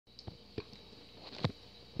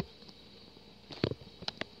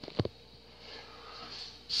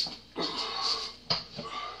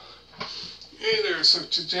So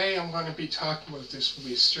today I'm going to be talking about this will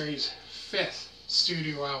be Stray's 5th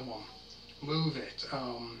studio album, Move It.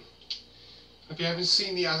 If you haven't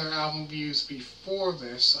seen the other album views before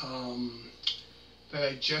this, that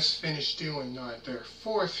I just finished doing, their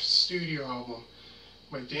 4th studio album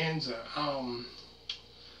by Danza,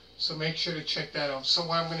 so make sure to check that out. So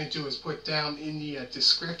what I'm going to do is put down in the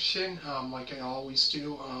description, like I always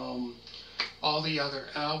do, all the other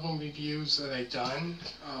album reviews that I've done.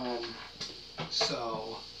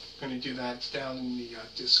 So I'm going to do that down in the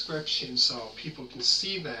description so people can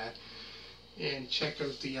see that and check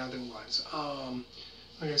out the other ones.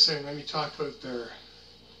 Like I said, let me talk about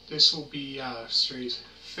this will be Stray's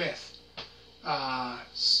 5th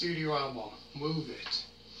studio album, Move It.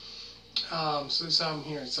 So this album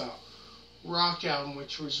here, it's a rock album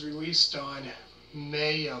which was released on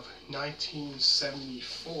May of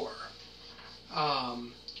 1974.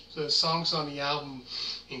 So the songs on the album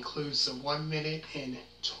includes the 1 minute and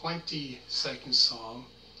 20-second song,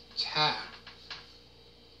 Tap,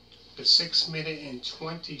 the 6 minute and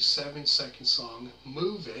 27-second song,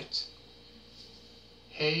 Move It,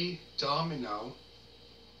 Hey Domino,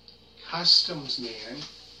 Customs Man,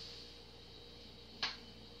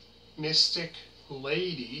 Mystic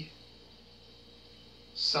Lady,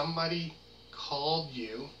 Somebody Called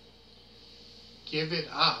You, Give It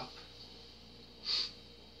Up,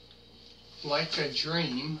 Like a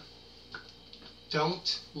Dream,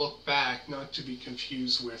 Don't Look Back, not to be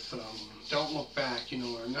confused with Don't Look Back,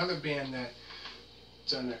 or another band that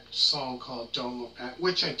done a song called Don't Look Back,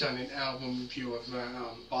 which I've done an album review of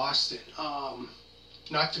Boston.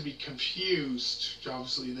 Not to be confused,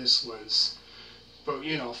 obviously this was, but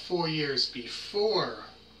 4 years before,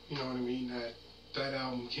 you know what I mean, that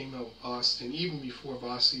album came out in Boston, even before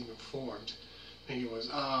Boston even formed, I think it was.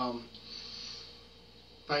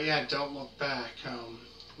 But yeah, Don't Look Back.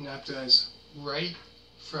 And after that is Right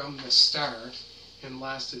From the Start, and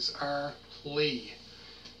last is Our Plea.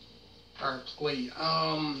 Our Plea.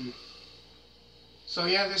 So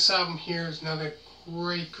yeah, this album here is another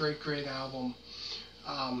great album.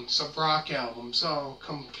 It's a rock album. So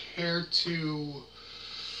compared to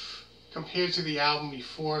the album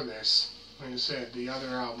before this, like I said, the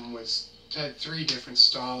other album had 3 different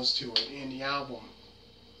styles to it, and the album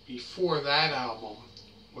before that album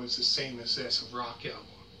was the same as this, a rock album.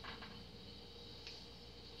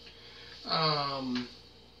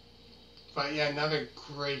 But yeah, another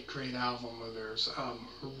great album of theirs.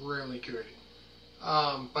 Really good.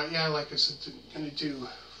 But yeah, like I said, I'm gonna do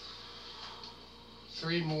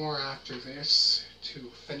 3 more after this to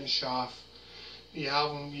finish off the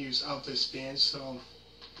album views of this band. So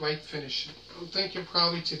might finish it. I'm thinking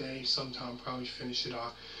probably today, sometime, probably finish it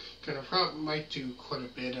off. Might do quite a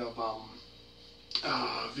bit of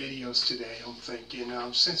videos today, I'm thinking.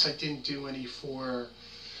 Since I didn't do any for,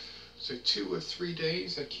 was it 2 or 3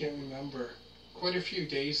 days? I can't remember. Quite a few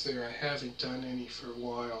days there, I haven't done any for a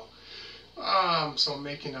while. So I'm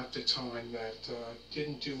making up the time that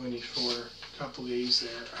didn't do any for a couple days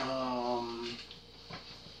there.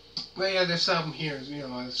 But yeah, this album here is,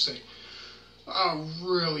 I say, a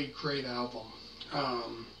really great album.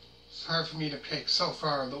 It's hard for me to pick so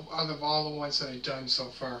far, out of all the ones that I've done so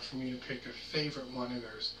far, for me to pick a favorite one of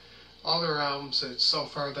theirs. All their albums that so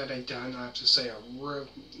far that I've done, I have to say,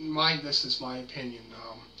 this is my opinion,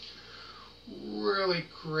 really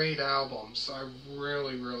great albums. I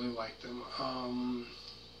really like them.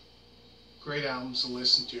 Great albums to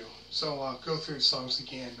listen to. So I'll go through the songs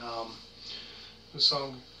again.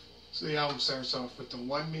 So the album starts off with the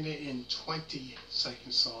 1 minute and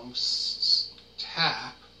 20-second song,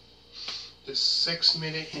 Tap, the 6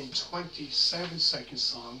 minute and 27-second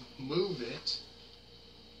song, Move It,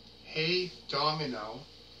 Hey Domino,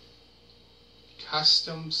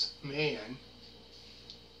 Customs Man,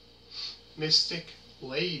 Mystic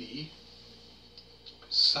Lady,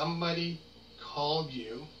 Somebody Called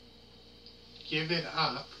You, Give It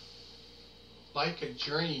Up, Like a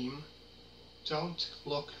Dream, Don't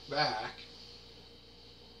Look Back,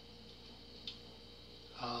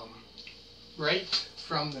 Right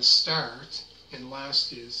From the Start, and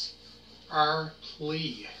last is Our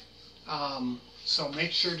Plea. So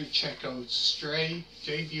make sure to check out Stray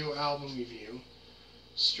debut album review,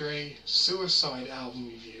 Stray Suicide album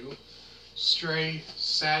review, Stray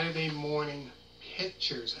Saturday Morning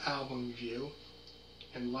Pictures album review,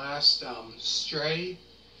 and last Stray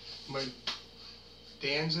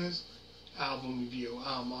Danza's album review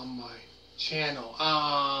on my channel.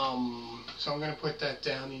 So I'm going to put that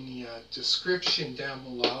down in the description down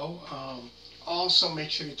below. Also make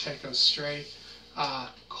sure to check out Stray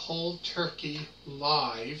Cold Turkey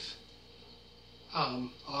Live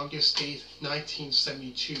August 8th,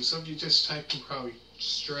 1972. So if you just type in probably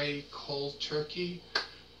Stray Cold Turkey,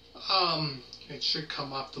 it should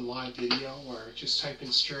come up the live video, or just type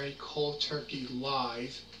in Stray Cold Turkey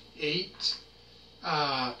Live 8,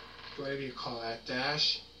 whatever you call that,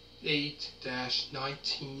 dash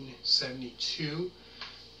 8-1972,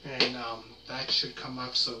 and that should come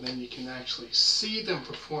up, so then you can actually see them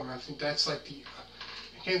perform. I think that's like the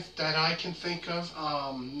that I can think of.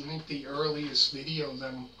 I think the earliest video of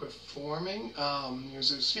them performing.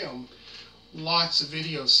 There's lots of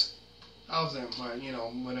videos of them. You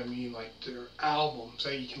know what I mean, like their albums.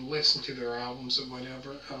 So you can listen to their albums or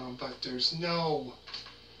whatever. But there's no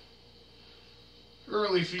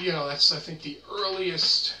early. That's I think the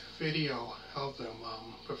earliest video of them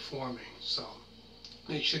performing. So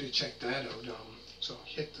make sure to check that out. So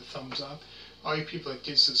hit the thumbs up. All you people that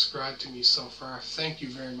did subscribe to me so far, thank you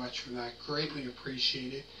very much for that. Greatly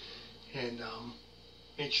appreciate it. And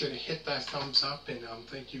make sure to hit that thumbs up, and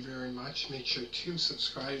thank you very much. Make sure to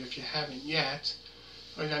subscribe if you haven't yet.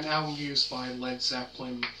 I got an album used by Led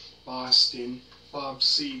Zeppelin, Boston, Bob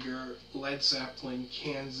Seger, Led Zeppelin,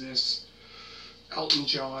 Kansas, Elton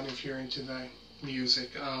John if you're into that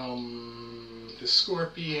music, the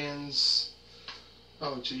Scorpions,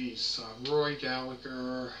 Roy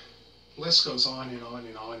Gallagher. List goes on and on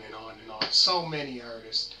and on and on and on. So many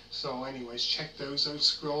artists. So anyways, check those out.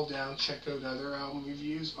 Scroll down, check out other album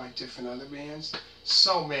reviews by different other bands.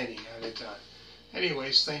 So many I've done.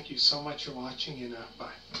 Anyways, thank you so much for watching, and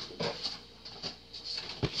bye.